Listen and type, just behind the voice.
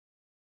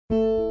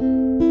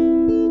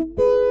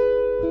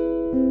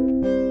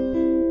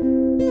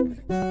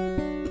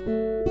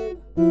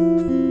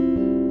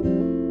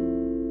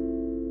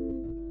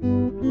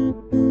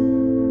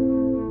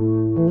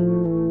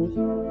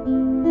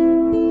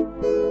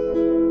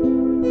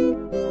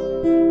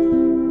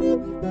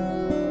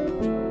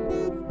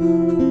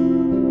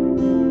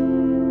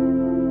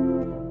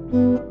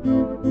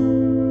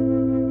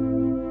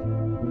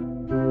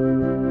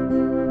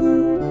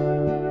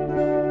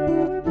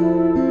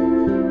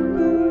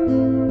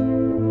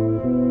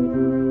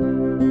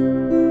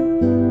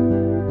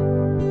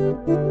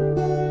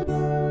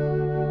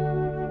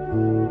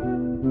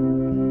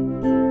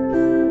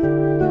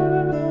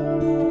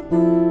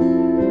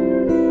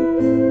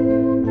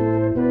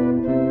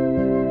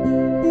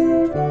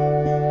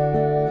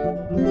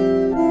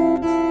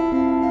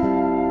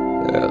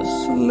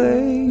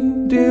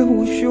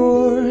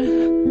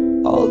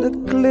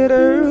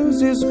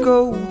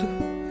gold,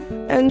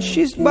 and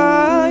she's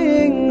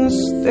buying a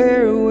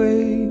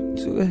stairway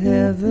to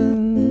heaven.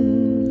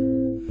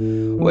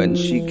 When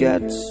she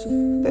gets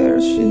there,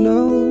 she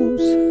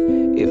knows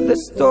if the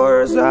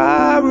stores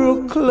are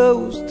all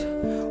closed,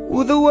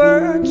 with a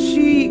word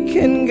she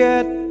can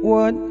get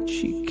what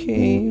she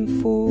came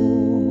for.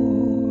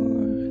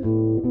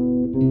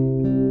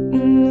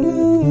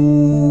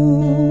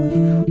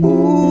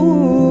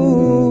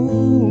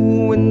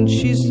 When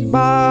she's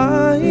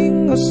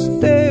buying a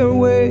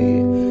stairway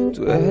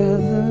to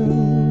heaven,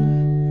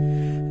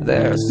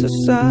 there's a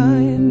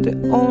sign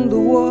on the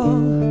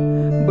wall,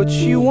 but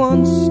she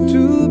wants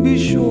to be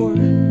sure,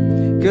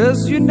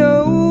 'cause you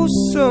know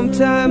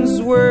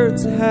sometimes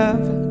words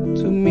have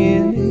two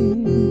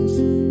meanings.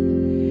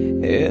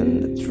 In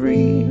the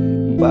tree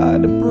by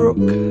the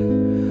brook,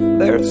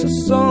 there's a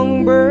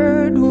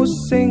songbird who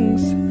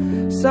sings.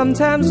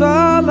 Sometimes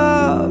all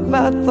of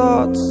our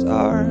thoughts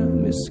are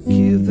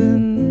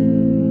misgiven.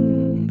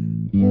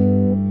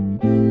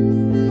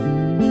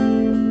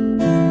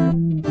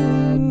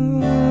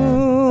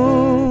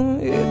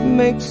 It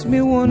makes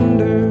me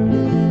wonder.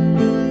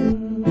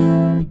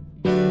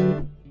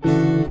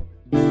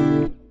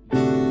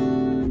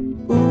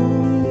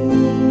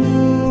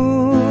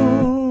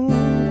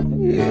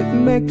 It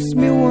makes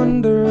me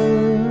wonder.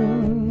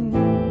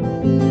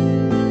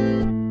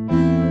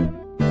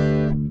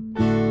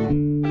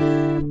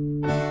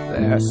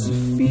 There's a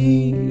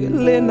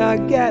feeling I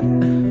get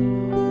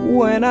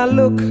when I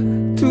look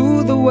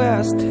to the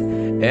west,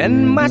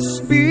 and my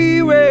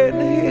spirit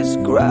is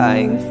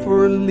crying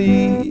for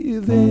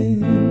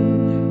leaving.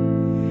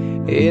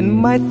 In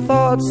my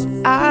thoughts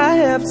I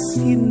have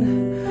seen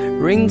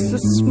rings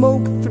of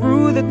smoke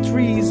through the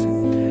trees,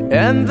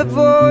 and the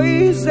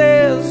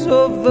voices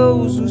of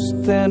those who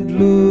stand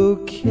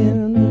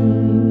looking.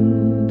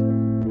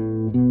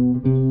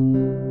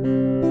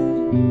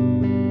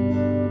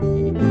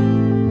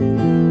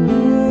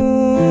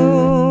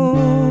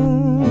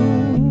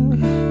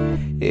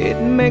 It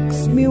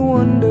makes me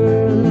wonder.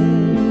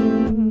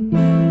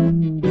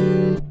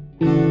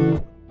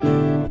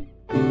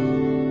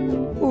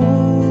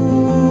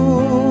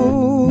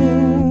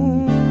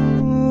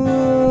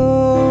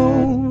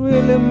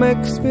 Really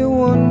makes me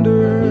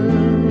wonder.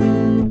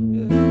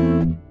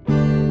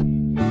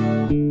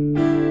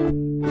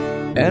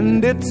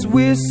 And it's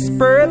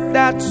whispered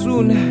that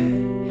soon,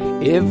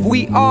 if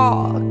we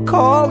all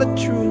call it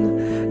true,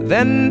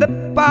 then the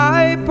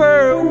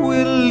piper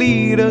will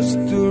lead us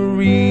to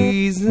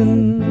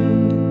reason,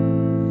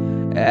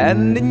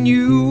 and a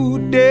new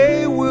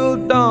day will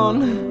dawn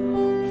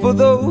for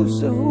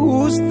those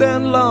who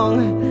stand long,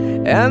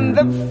 and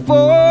the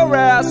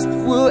forest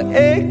will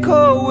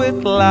echo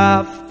with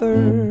laughter.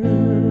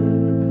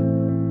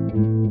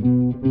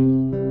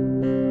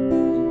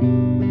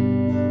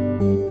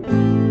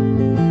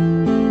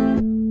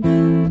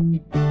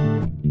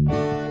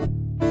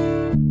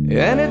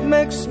 And it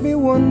makes me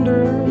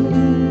wonder.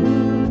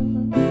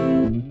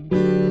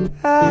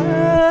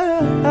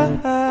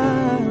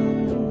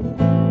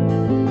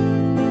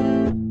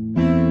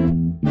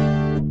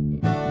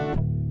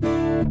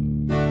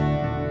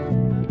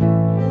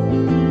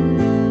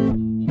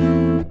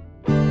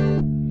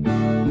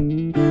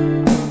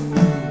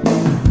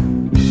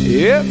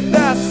 If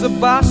there's a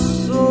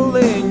bustle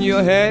in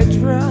your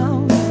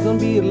hedgerow, don't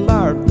be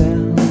alarmed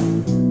now.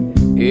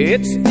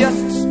 It's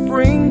just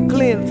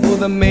sprinkling for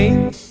the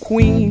May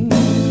Queen.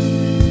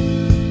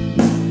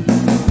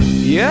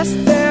 Yes,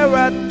 there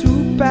are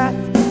two paths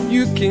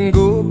you can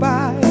go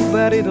by,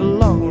 but in the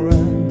long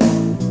run,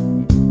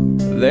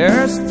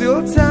 there's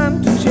still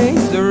time to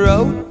change the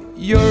road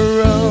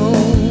your own.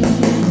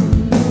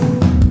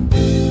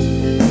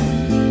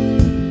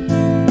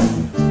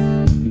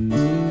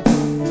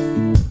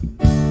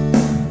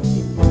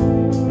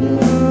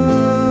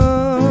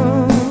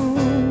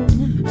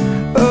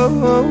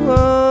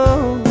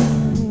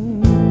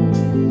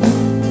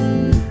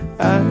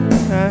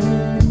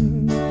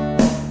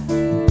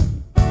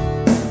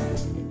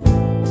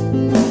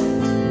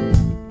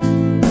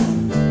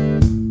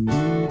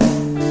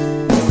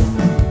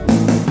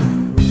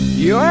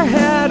 Your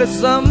head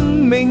is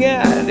humming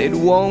and it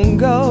won't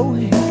go.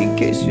 In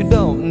case you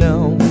don't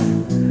know,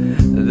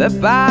 the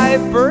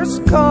piper's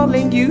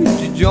calling you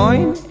to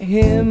join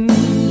him.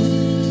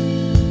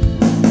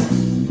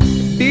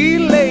 Dear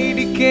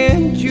lady,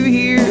 can't you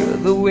hear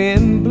the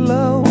wind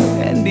blow?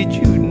 And did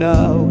you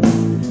know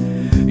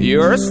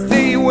your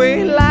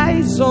stairway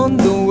lies on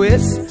the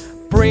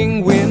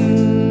whispering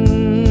wind?